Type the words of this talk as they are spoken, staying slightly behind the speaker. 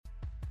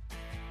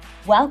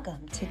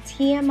Welcome to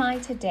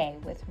TMI Today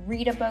with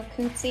Rita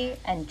Bocuzzi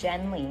and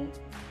Jen Lee.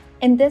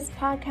 In this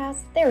podcast,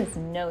 there is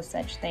no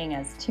such thing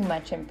as too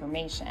much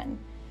information.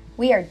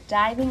 We are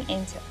diving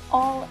into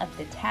all of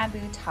the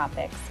taboo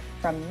topics,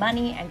 from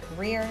money and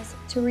careers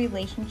to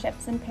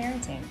relationships and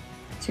parenting,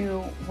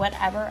 to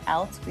whatever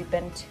else we've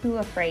been too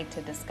afraid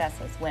to discuss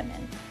as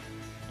women.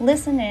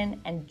 Listen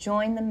in and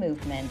join the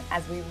movement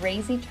as we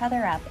raise each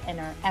other up in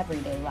our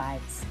everyday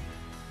lives.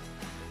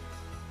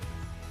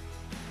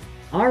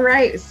 All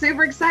right,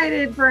 super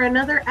excited for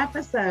another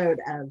episode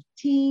of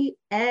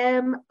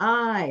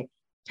TMI,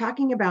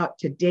 talking about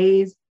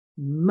today's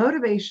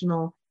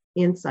motivational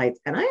insights.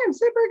 And I am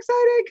super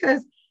excited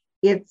because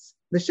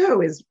the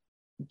show is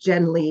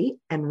Jen Lee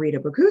and Rita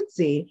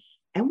Bocuzzi,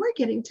 and we're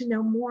getting to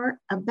know more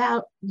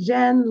about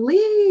Jen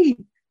Lee.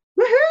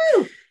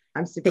 Woohoo!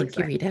 I'm super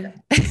excited. Thank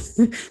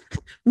you, Rita.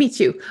 Me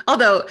too.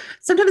 Although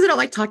sometimes I don't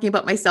like talking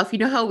about myself. You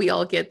know how we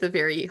all get the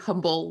very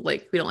humble,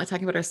 like we don't like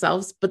talking about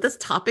ourselves, but this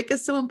topic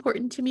is so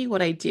important to me,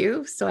 what I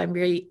do. So I'm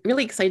really,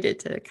 really excited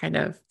to kind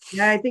of.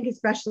 Yeah, I think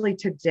especially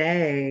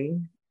today,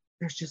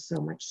 there's just so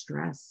much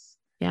stress.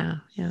 Yeah.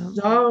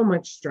 So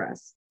much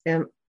stress.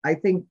 And I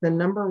think the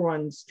number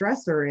one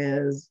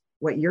stressor is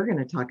what you're going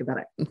to talk about.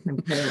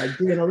 I'm kind of like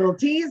doing a little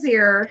tease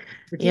here.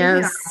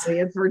 Yes.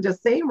 We're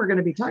just saying we're going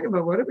to be talking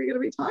about, what are we going to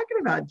be talking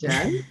about,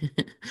 Jen?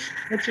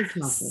 What's your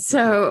topic?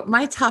 So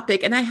my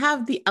topic, and I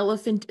have the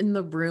elephant in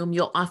the room.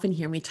 You'll often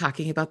hear me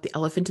talking about the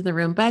elephant in the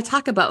room, but I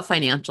talk about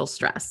financial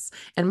stress.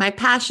 And my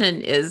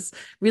passion is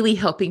really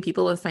helping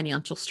people with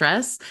financial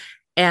stress.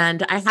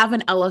 And I have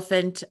an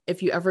elephant.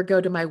 If you ever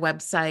go to my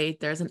website,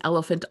 there's an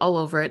elephant all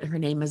over it. Her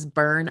name is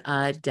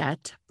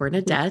Bernadette.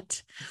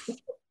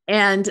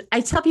 And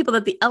I tell people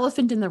that the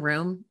elephant in the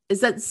room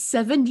is that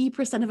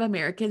 70% of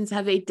Americans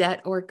have a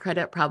debt or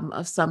credit problem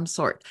of some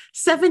sort.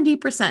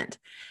 70%.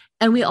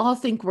 And we all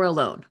think we're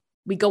alone.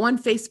 We go on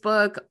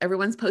Facebook,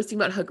 everyone's posting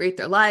about how great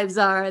their lives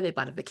are. They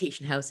bought a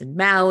vacation house in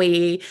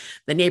Maui.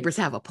 The neighbors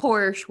have a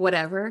Porsche,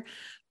 whatever.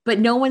 But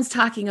no one's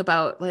talking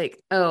about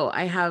like, oh,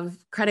 I have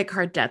credit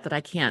card debt that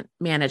I can't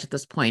manage at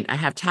this point. I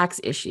have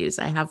tax issues.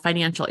 I have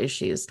financial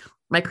issues.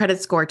 My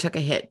credit score took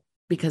a hit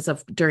because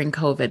of during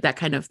COVID, that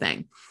kind of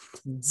thing.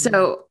 Mm-hmm.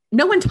 So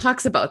no one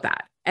talks about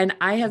that. And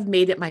I have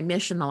made it my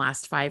mission the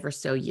last 5 or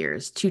so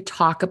years to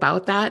talk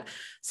about that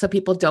so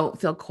people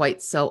don't feel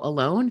quite so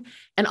alone.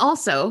 And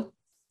also,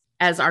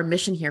 as our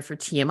mission here for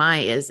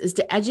TMI is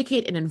to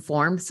educate and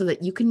inform so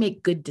that you can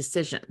make good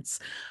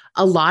decisions.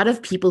 A lot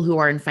of people who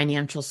are in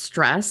financial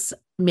stress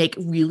make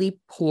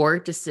really poor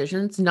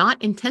decisions, not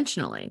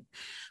intentionally,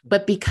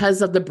 but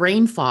because of the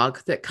brain fog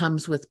that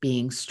comes with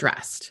being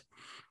stressed.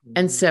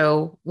 And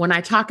so when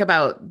I talk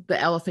about the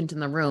elephant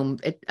in the room,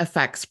 it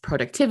affects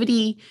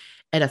productivity,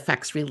 it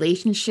affects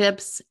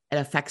relationships, it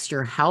affects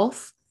your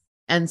health.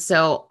 And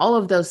so all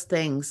of those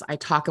things I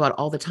talk about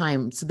all the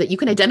time so that you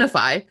can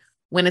identify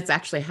when it's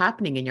actually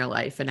happening in your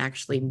life and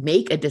actually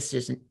make a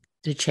decision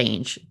to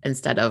change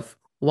instead of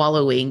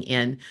wallowing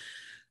in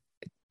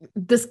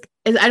this.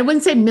 I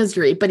wouldn't say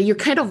misery, but you're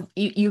kind of,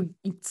 you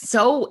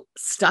so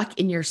stuck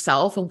in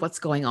yourself and what's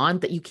going on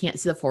that you can't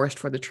see the forest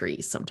for the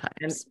trees sometimes.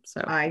 And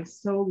so I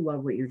so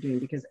love what you're doing,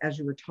 because as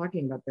you were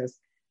talking about this,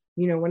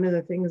 one of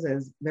the things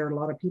is there are a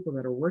lot of people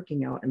that are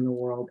working out in the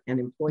world and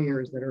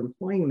employers that are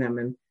employing them.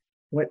 And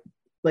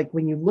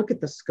when you look at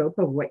the scope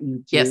of what you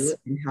do Yes.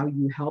 and how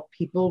you help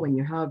people, when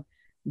you have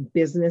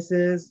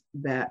businesses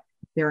that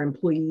their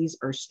employees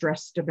are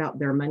stressed about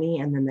their money,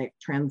 and then that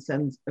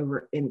transcends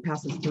over and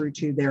passes through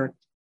to their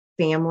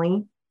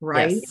family,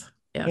 right?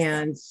 Yes.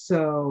 And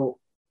so,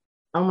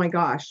 oh my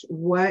gosh,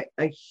 what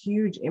a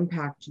huge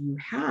impact you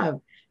have.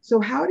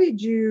 So how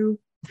did you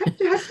how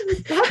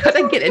did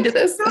I get into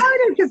this?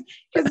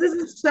 Because this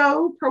is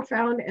so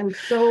profound and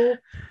so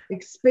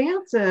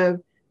expansive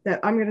that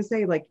I'm going to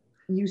say, like,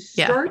 you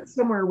start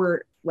somewhere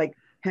where, like,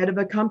 head of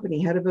a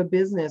company, head of a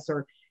business,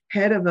 or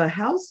head of a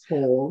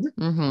household,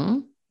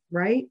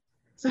 right?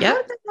 So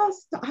how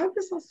did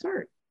this all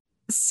start?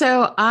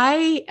 So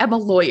I am a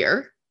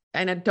lawyer,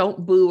 and I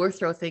don't boo or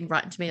throw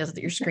rotten tomatoes at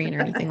your screen or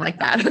anything like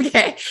that.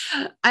 Okay.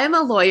 I'm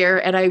a lawyer,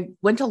 and I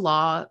went to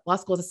law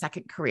school as a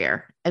second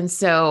career. And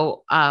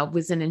so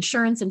was in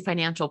insurance and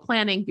financial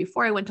planning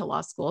before I went to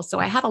law school. So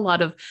I had a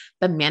lot of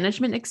the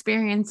management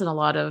experience and a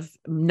lot of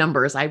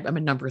numbers. I'm a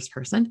numbers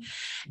person.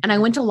 And I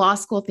went to law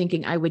school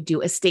thinking I would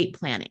do estate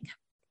planning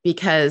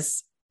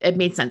because it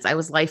made sense. I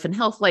was life and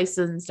health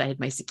licensed. I had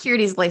my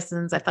securities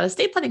license. I thought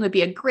estate planning would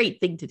be a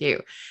great thing to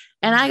do.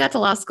 And I got to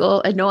law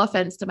school, and no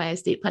offense to my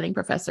estate planning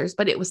professors,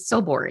 but it was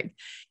so boring.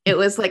 It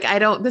was like,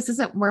 this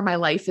isn't where my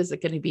life is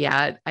going to be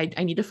at. I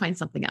need to find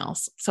something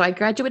else. So I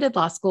graduated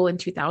law school in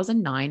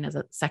 2009 as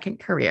a second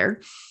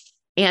career.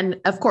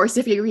 And of course,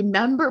 if you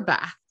remember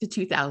back to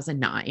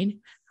 2009,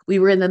 we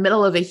were in the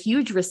middle of a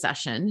huge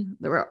recession.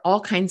 There were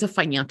all kinds of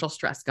financial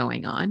stress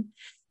going on.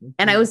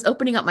 And I was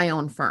opening up my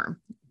own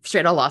firm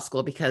straight out of law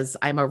school because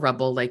I'm a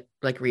rebel like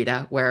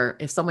Rita, where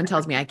if someone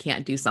tells me I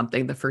can't do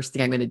something, the first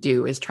thing I'm going to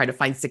do is try to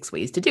find 6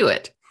 ways to do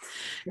it.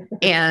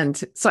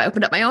 And so I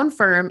opened up my own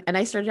firm, and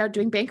I started out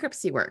doing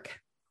bankruptcy work.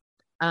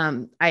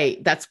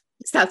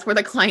 That's where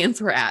the clients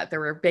were at.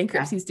 There were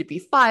bankruptcies to be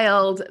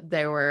filed.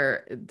 There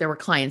were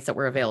clients that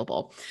were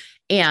available.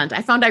 And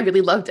I found I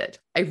really loved it.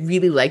 I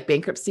really like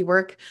bankruptcy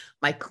work.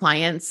 My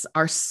clients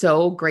are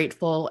so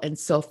grateful and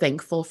so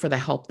thankful for the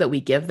help that we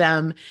give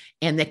them.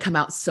 And they come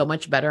out so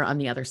much better on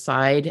the other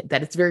side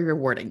that it's very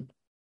rewarding.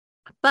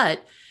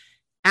 But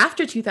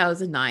after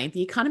 2009,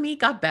 the economy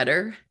got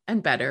better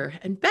and better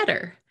and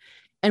better.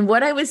 And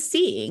what I was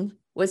seeing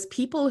was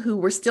people who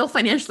were still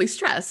financially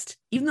stressed,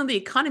 even though the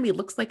economy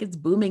looks like it's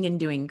booming and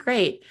doing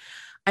great.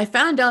 I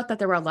found out that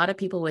there were a lot of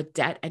people with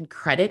debt and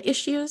credit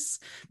issues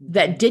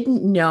that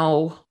didn't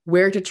know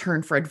where to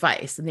turn for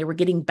advice. And they were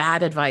getting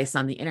bad advice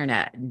on the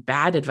internet and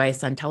bad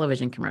advice on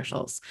television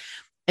commercials.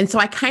 And so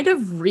I kind of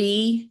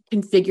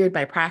reconfigured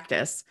my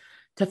practice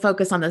to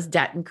focus on this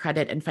debt and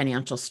credit and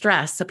financial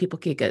stress so people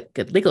could get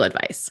good legal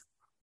advice.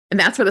 And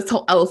that's where this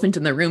whole elephant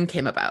in the room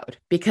came about,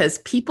 because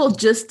people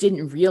just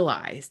didn't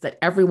realize that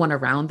everyone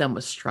around them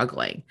was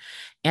struggling.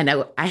 And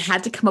I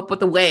had to come up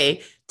with a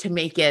way to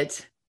make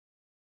it,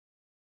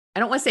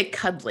 I don't want to say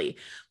cuddly,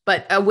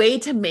 but a way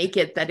to make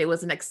it that it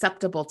was an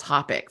acceptable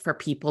topic for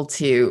people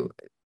to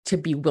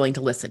be willing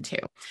to listen to.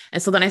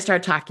 And so then I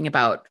started talking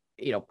about,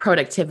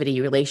 productivity,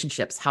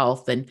 relationships,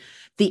 health, and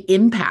the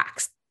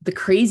impacts, the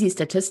crazy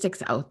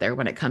statistics out there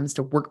when it comes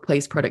to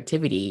workplace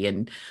productivity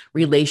and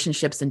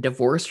relationships and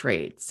divorce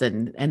rates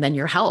and then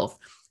your health.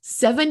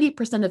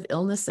 70% of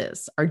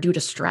illnesses are due to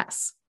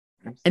stress.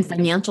 Absolutely. And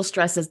financial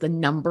stress is the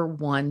number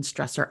one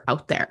stressor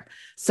out there.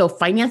 So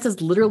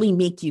finances literally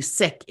make you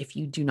sick if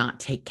you do not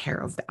take care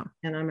of them.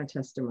 And I'm a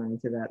testimony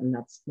to that. And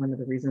that's one of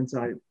the reasons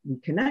we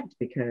connect,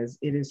 because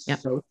it is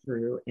so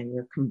true. And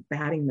you're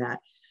combating that.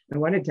 I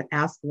wanted to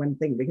ask one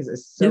thing, because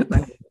it's so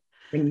funny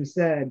when you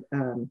said,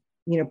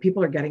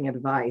 people are getting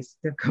advice.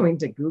 They're going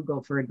to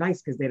Google for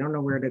advice because they don't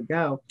know where to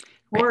go,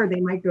 or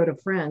they might go to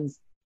friends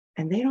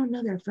and they don't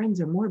know their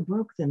friends are more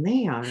broke than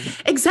they are.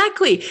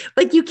 Exactly.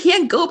 Like, you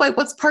can't go by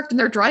what's parked in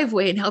their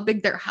driveway and how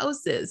big their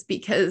house is,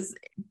 because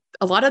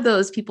a lot of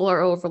those people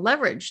are over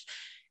leveraged.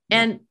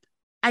 And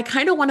I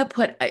kind of want to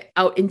put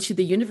out into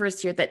the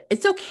universe here that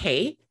it's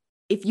okay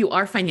if you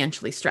are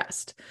financially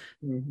stressed.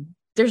 Mm-hmm.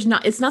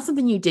 It's not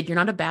something you did. You're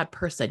not a bad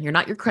person. You're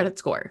not your credit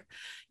score.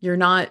 You're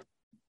not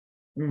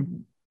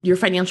your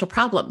financial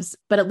problems,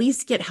 but at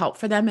least get help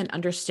for them and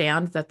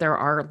understand that there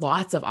are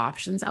lots of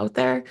options out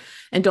there,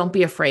 and don't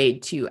be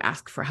afraid to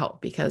ask for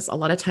help, because a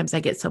lot of times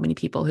I get so many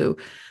people who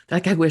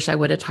like, I wish I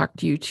would have talked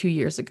to you 2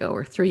 years ago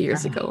or 3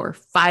 years ago or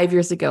 5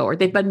 years ago, or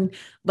they've been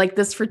like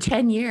this for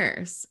 10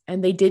 years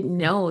and they didn't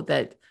know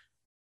that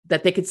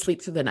they could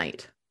sleep through the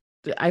night.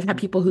 I've had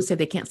people who say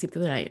they can't sleep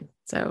through the night.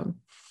 So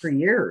for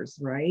years,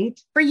 right?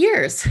 For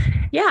years.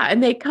 Yeah.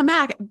 And they come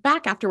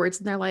back afterwards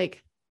and they're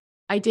like,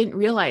 I didn't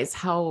realize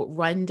how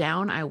run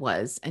down I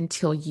was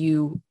until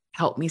you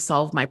helped me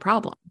solve my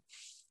problem.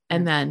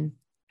 And then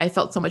I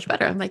felt so much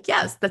better. I'm like,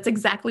 yes, that's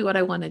exactly what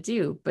I want to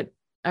do. But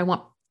I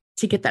want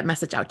to get that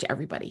message out to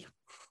everybody.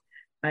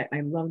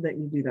 I love that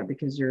you do that,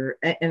 because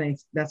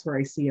that's where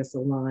I see us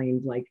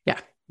aligned. Like,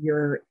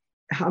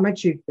 how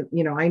much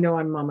I know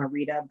I'm Mama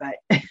Rita, but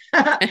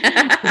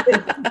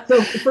so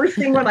the first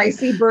thing when I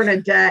see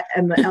Bernadette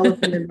and the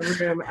elephant in the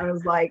room, I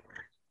was like,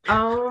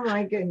 oh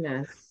my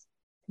goodness.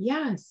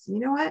 Yes. You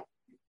know what?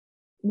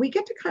 We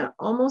get to kind of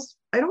almost,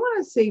 I don't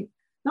want to say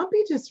not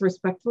be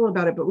disrespectful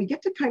about it, but we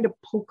get to kind of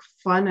poke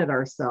fun at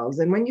ourselves.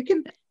 And when you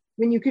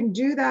can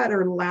do that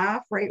or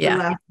laugh, right?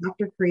 Yeah.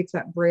 Laughter creates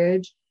that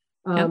bridge.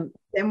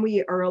 Then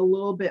we are a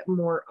little bit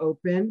more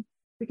open,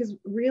 because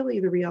really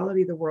the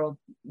reality of the world,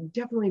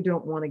 definitely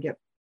don't want to get,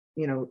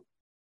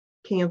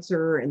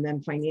 cancer and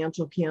then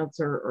financial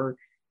cancer, or,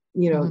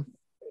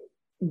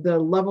 the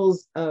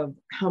levels of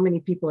how many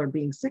people are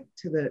being sick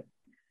to the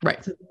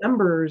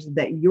numbers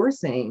that you're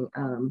saying.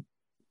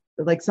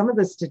 Like some of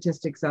the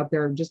statistics out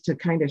there, just to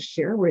kind of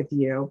share with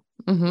you,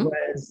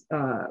 was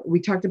we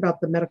talked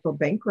about the medical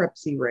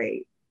bankruptcy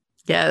rate.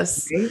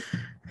 Yes. Right?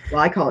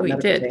 Well, I call it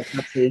medical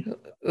bankruptcy.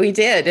 We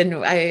did.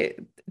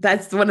 And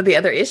that's one of the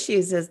other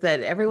issues, is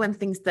that everyone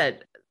thinks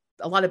that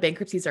a lot of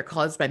bankruptcies are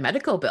caused by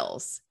medical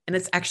bills. And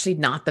it's actually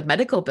not the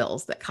medical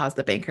bills that cause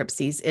the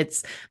bankruptcies.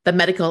 It's the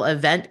medical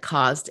event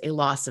caused a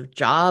loss of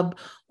job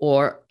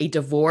or a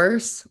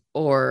divorce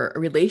or a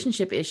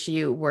relationship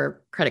issue where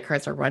credit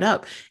cards are run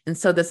up. And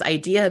so this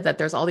idea that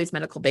there's all these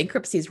medical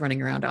bankruptcies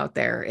running around out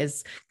there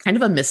is kind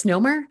of a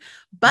misnomer,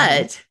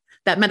 but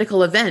that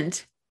medical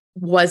event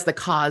was the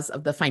cause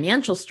of the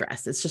financial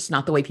stress. It's just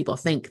not the way people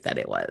think that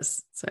it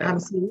was. So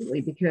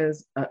absolutely,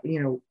 because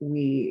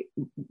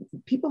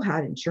people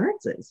had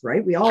insurances,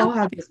 right? We all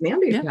had this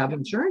mandate to have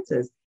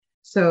insurances.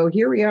 So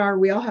here we are,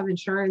 we all have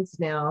insurance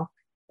now,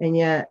 and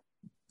yet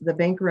the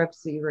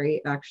bankruptcy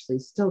rate actually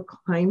still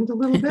climbed a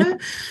little bit.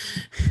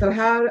 So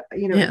how,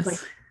 it's like,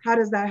 how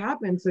does that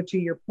happen? So to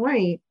your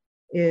point,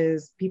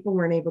 is people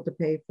weren't able to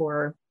pay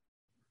for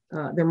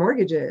their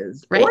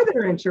mortgages or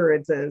their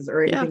insurances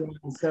or anything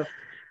else. So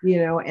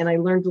and I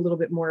learned a little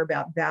bit more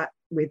about that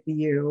with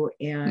you,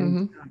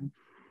 and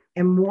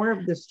more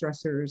of the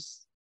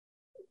stressors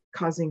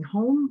causing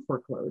home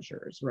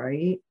foreclosures,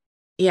 right?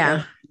 Yeah.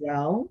 As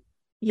well.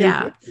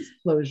 Yeah. And business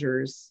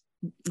closures,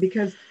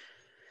 because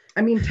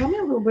I mean, tell me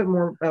a little bit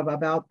more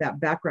about that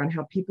background,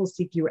 how people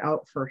seek you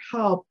out for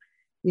help,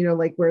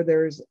 like where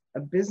there's a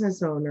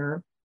business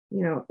owner,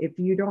 if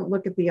you don't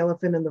look at the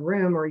elephant in the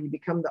room, or you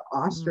become the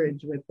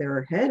ostrich with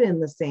their head in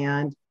the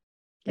sand,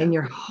 and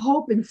you're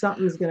hoping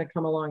something's going to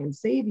come along and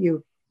save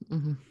you.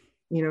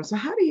 So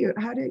how do you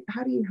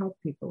help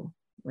people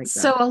like that?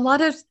 So a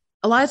lot of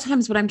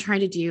times what I'm trying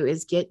to do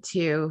is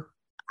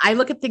I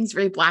look at things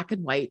very black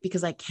and white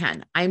because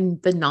I'm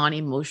the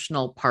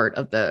non-emotional part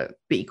of the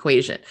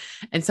equation.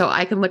 And so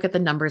I can look at the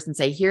numbers and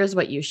say, here's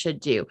what you should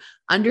do.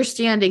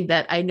 Understanding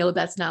that I know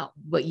that's not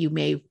what you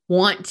may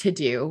want to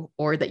do,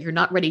 or that you're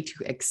not ready to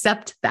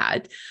accept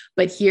that.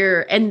 But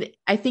and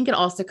I think it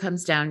also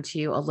comes down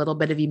to a little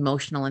bit of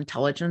emotional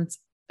intelligence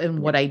in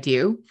what I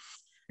do,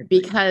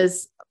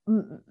 because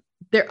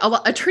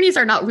attorneys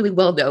are not really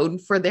well known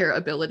for their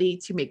ability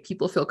to make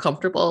people feel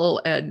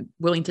comfortable and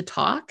willing to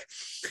talk.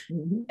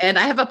 And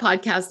I have a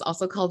podcast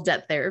also called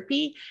Debt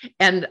Therapy.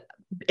 And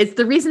it's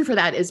the reason for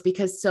that is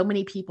because so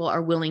many people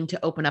are willing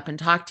to open up and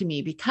talk to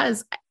me,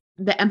 because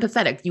the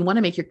empathetic, you want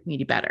to make your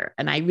community better.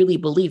 And I really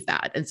believe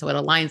that. And so it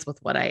aligns with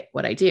what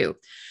I do.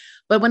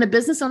 But when a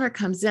business owner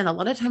comes in, a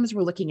lot of times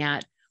we're looking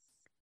at,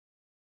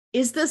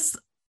 is this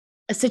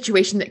a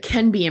situation that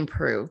can be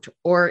improved,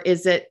 or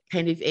is it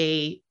kind of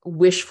a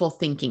wishful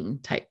thinking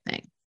type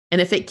thing?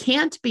 And if it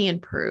can't be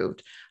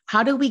improved,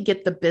 how do we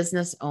get the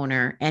business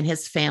owner and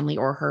his family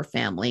or her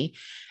family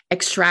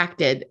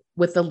extracted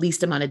with the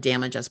least amount of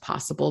damage as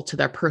possible to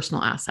their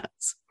personal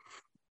assets?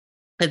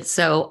 And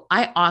so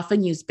I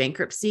often use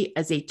bankruptcy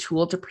as a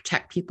tool to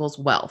protect people's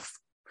wealth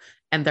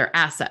and their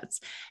assets.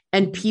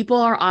 And people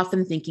are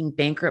often thinking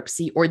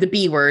bankruptcy, or the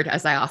B word,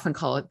 as I often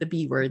call it, the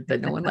B word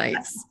that no one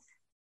likes.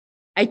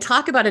 I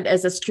talk about it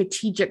as a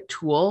strategic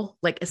tool,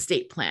 like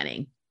estate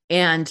planning.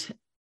 And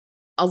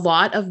a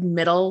lot of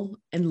middle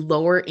and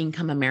lower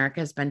income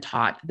America has been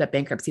taught that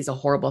bankruptcy is a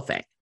horrible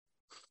thing.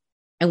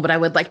 And what I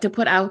would like to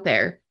put out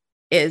there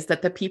is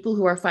that the people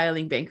who are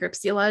filing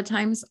bankruptcy a lot of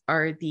times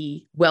are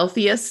the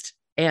wealthiest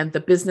and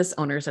the business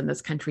owners in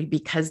this country,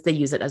 because they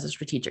use it as a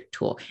strategic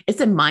tool.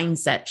 It's a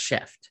mindset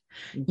shift.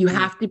 You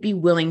have to be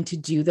willing to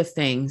do the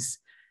things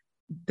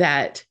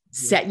that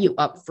set you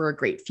up for a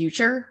great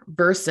future,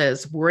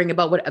 versus worrying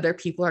about what other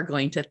people are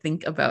going to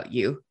think about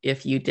you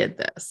if you did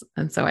this.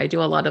 And so I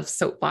do a lot of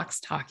soapbox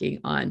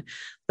talking on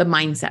the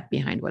mindset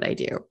behind what I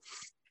do.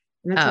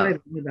 And that's what I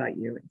love about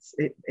you.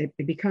 It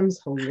becomes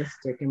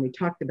holistic. And we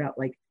talked about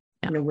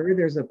where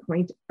there's a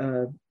point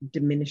of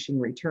diminishing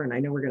return. I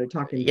know we're going to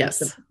talk in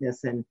depth about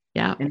this, and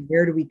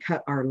where do we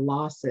cut our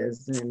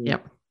losses? And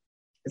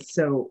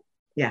so,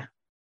 yeah.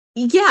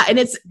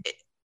 And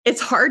it's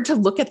hard to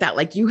look at that.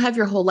 Like, you have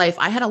your whole life.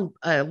 I had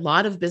a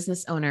lot of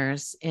business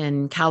owners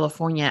in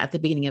California at the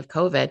beginning of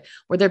COVID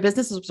where their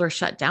businesses were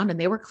shut down and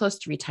they were close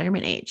to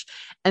retirement age.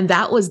 And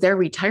that was their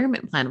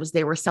retirement plan, was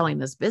they were selling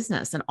this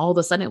business, and all of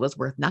a sudden it was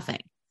worth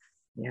nothing.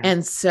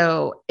 And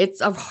so it's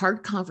a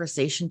hard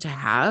conversation to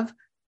have,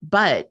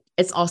 but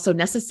it's also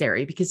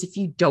necessary, because if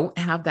you don't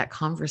have that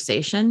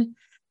conversation,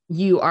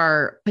 you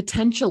are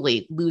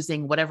potentially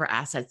losing whatever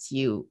assets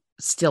you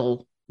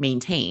still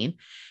maintain.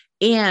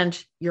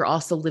 And you're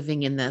also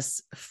living in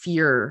this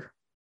fear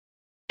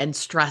and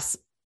stress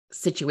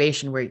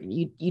situation where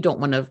you don't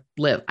want to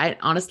live. I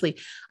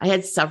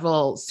had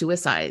several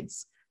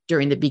suicides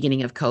during the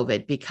beginning of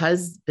COVID,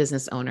 because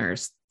business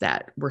owners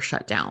that were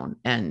shut down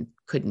and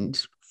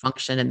couldn't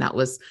function. And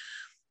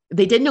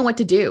they didn't know what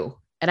to do.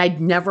 And I'd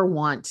never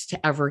want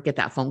to ever get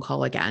that phone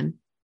call again.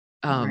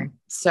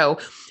 So,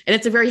 and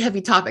it's a very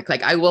heavy topic.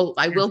 Like, I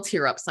will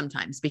tear up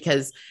sometimes,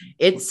 because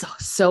it's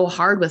so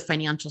hard with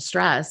financial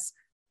stress,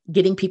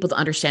 getting people to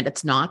understand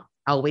it's not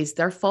always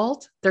their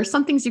fault. There's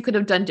some things you could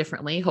have done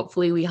differently.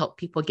 Hopefully we help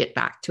people get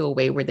back to a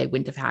way where they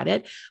wouldn't have had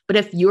it. But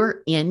if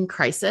you're in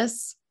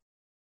crisis,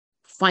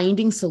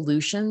 finding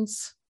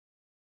solutions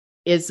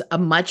is a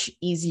much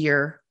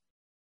easier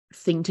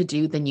thing to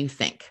do than you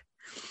think.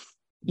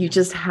 You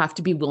just have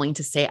to be willing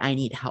to say, I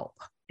need help.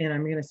 And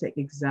I'm going to say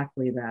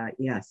exactly that.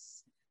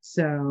 Yes.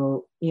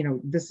 So,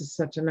 this is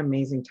such an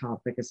amazing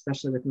topic,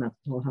 especially with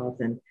mental health.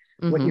 And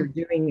what you're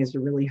doing is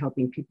you're really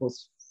helping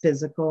people's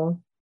physical,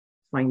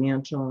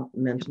 financial,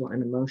 mental,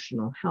 and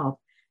emotional health.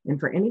 And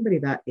for anybody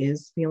that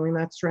is feeling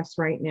that stress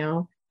right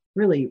now,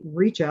 really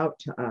reach out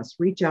to us,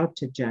 reach out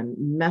to Jen,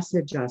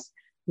 message us.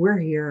 We're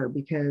here,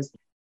 because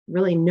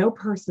really no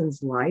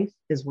person's life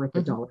is worth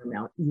a dollar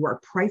amount. You are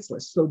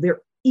priceless. So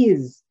there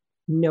is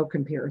no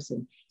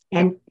comparison.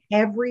 And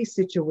every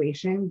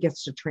situation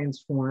gets to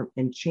transform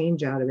and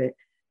change out of it.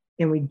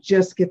 And we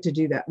just get to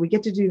do that. We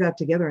get to do that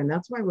together. And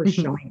that's why we're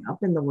showing up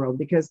in the world,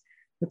 because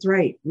that's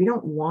right. We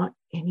don't want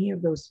any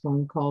of those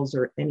phone calls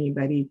or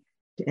anybody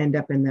to end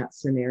up in that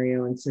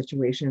scenario and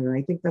situation. And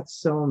I think that's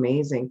so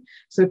amazing.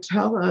 So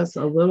tell us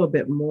a little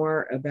bit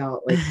more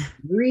about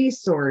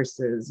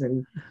resources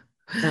and,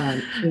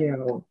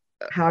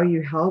 how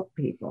you help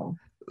people.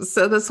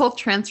 So this whole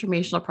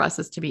transformational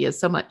process to me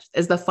is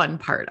the fun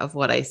part of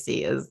what I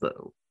see is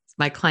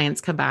my clients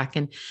come back,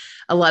 and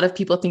a lot of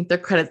people think their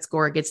credit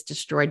score gets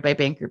destroyed by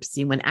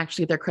bankruptcy when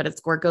actually their credit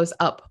score goes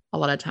up a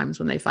lot of times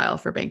when they file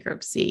for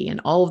bankruptcy, and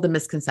all of the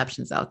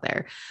misconceptions out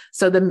there.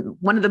 So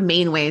one of the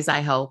main ways I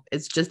help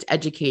is just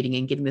educating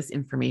and getting this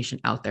information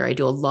out there. I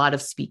do a lot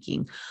of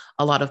speaking,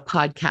 a lot of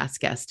podcast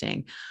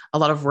guesting, a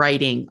lot of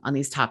writing on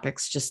these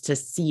topics just to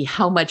see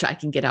how much I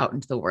can get out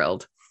into the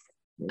world.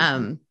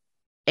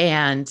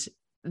 And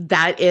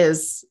that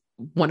is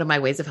one of my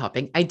ways of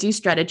helping. I do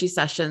strategy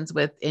sessions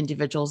with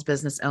individuals,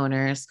 business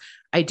owners.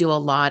 I do a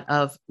lot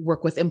of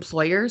work with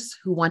employers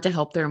who want to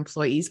help their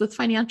employees with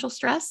financial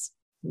stress.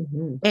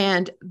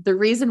 And the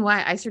reason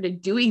why I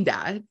started doing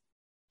that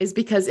is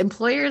because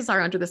employers are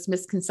under this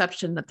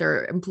misconception that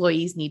their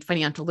employees need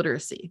financial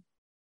literacy.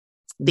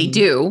 They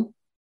do,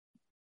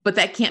 but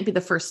that can't be the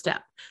first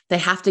step. They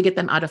have to get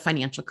them out of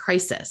financial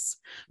crisis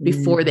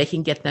before they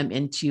can get them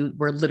into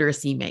where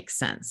literacy makes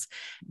sense.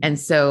 And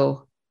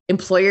so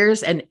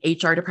employers and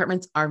HR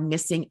departments are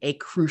missing a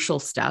crucial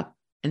step.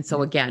 And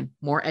so again,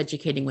 more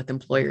educating with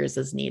employers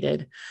is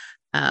needed.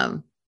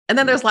 And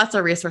then there's lots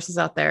of resources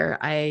out there.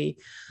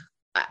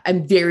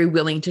 I'm very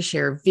willing to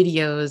share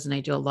videos, and I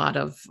do a lot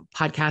of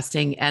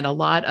podcasting and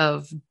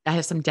I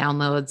have some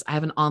downloads. I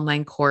have an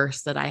online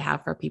course that I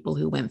have for people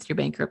who went through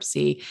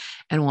bankruptcy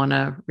and want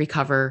to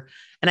recover.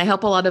 And I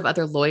help a lot of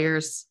other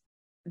lawyers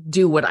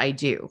do what I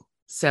do.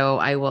 So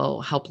I will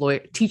help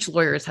teach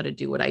lawyers how to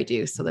do what I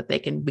do so that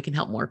we can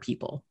help more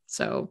people.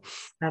 So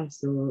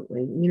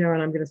absolutely. And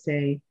I'm going to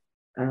say,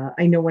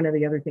 I know one of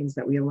the other things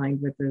that we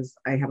aligned with is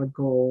I have a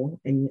goal,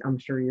 and I'm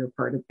sure you're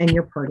part of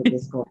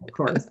this goal, of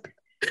course,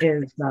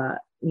 is,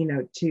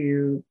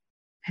 to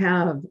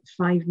have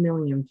 5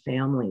 million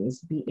families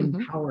be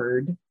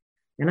empowered.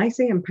 And I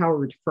say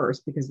empowered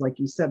first, because like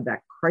you said,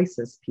 that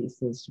crisis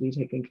piece needs to be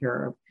taken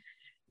care of.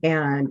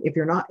 And if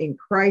you're not in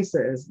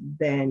crisis,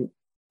 then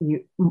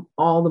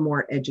all the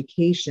more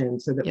education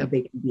so that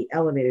they can be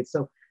elevated.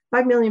 So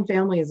 5 million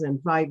families in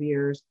 5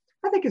 years,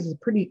 I think is a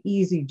pretty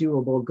easy,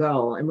 doable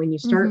goal. And when you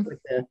start with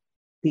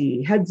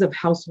the heads of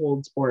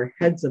households or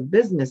heads of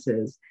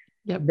businesses,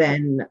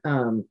 then,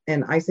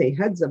 and I say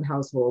heads of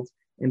households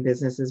and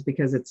businesses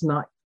because it's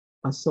not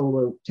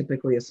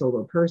typically a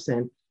solo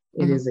person.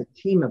 It is a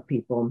team of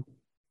people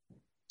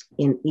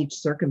in each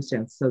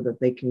circumstance so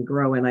that they can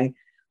grow. And I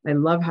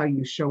love how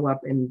you show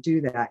up and do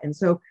that. And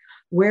so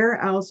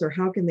where else, or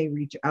how can they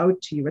reach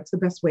out to you? What's the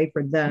best way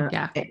for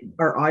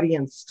our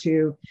audience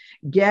to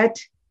get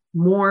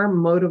more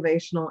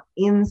motivational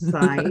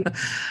insight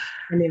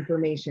and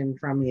information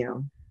from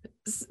you?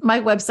 My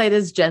website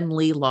is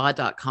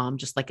jenleelaw.com,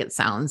 just like it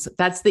sounds.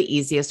 That's the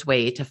easiest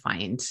way to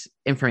find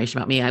information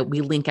about me. We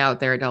link out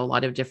there to a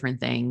lot of different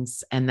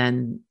things. And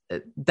then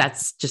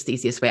that's just the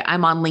easiest way.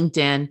 I'm on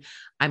LinkedIn.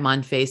 I'm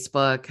on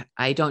Facebook.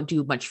 I don't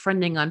do much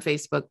friending on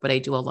Facebook, but I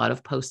do a lot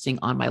of posting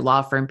on my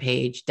law firm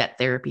page. Debt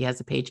Therapy has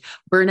a page.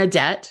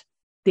 Bernadette,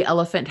 the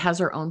elephant, has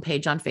her own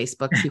page on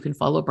Facebook. So you can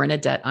follow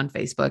Bernadette on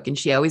Facebook. And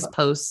she always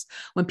posts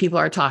when people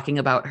are talking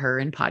about her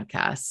in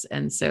podcasts.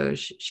 And so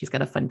she's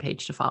got a fun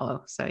page to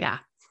follow. So yeah.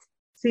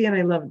 See, and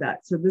I love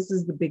that. So this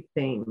is the big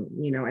thing,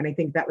 and I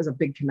think that was a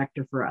big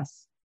connector for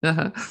us.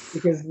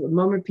 Because the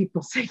moment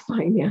people say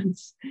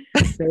finance,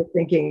 they're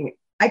thinking,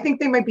 I think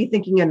they might be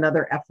thinking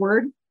another F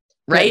word,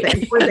 right?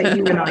 The F word that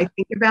you and I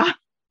think about.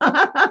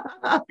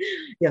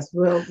 Yes,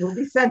 we'll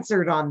be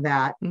censored on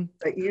that.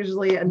 But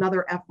usually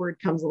another F word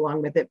comes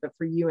along with it. But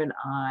for you and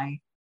I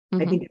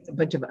think it's a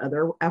bunch of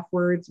other F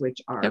words,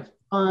 which are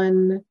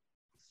fun,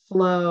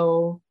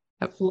 flow,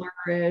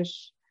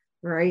 flourish,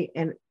 right?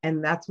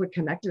 And that's what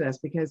connected us,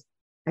 because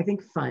I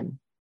think fun,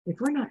 if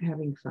we're not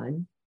having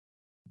fun,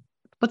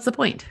 what's the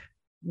point?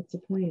 What's the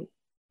point?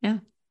 Yeah.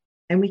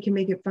 And we can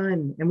make it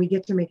fun, and we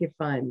get to make it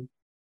fun.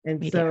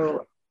 And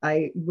so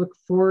I look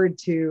forward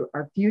to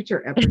our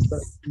future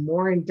episodes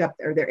more in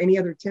depth. Are there any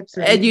other tips?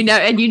 And you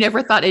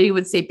never thought anyone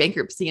would say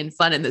bankruptcy and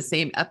fun in the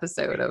same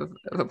episode of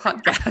a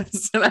podcast.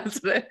 So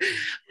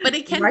but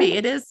it can be.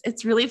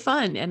 It's really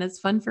fun, and it's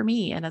fun for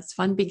me, and it's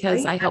fun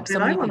because I help so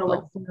many people. I want to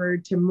look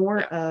forward to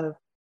more of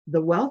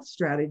the wealth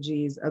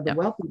strategies of the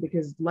wealthy,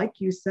 because like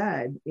you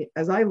said,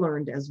 as I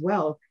learned as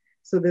well,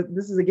 so that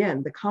this is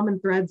again the common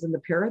threads and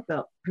the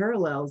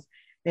parallels,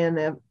 and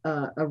a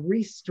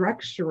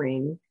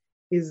restructuring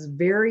is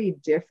very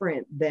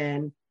different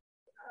than,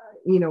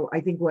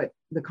 I think what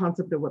the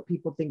concept of what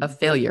people think of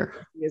failure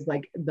is,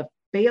 like the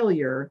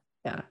failure.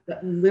 Yeah.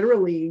 That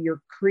literally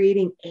you're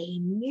creating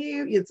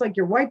it's like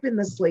you're wiping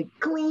the slate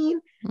clean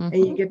and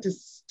you get to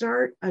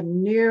start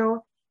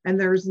anew. And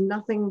there's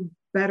nothing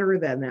better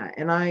than that.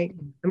 And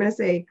I'm going to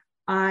say,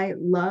 I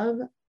love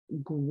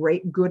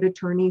good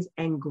attorneys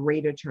and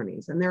great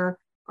attorneys. And there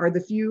are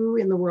the few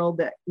in the world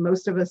that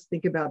most of us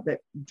think about that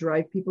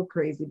drive people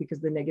crazy because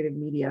the negative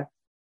media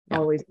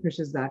always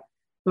pushes that.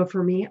 But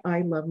for me,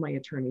 I love my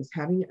attorneys.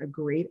 Having a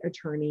great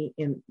attorney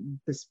in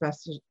the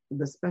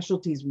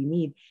specialties we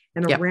need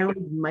and around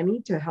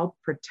money to help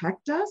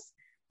protect us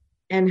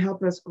and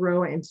help us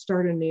grow and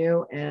start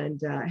anew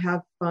and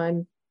have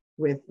fun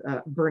with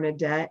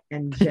Bernadette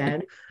and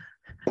Jen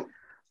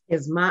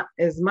is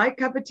my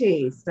cup of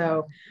tea.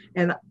 So,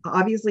 and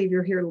obviously if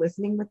you're here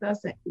listening with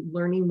us,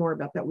 learning more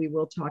about that, we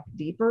will talk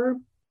deeper.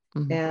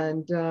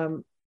 And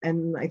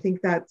I think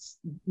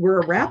we're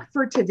a wrap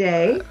for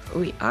today.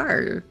 We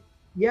are.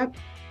 Yep.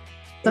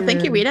 So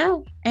thank you,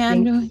 Rita.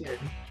 And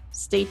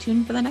stay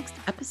tuned for the next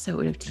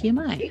episode of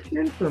TMI. Stay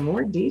tuned for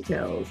more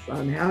details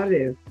on how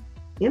to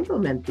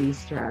implement these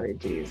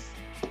strategies.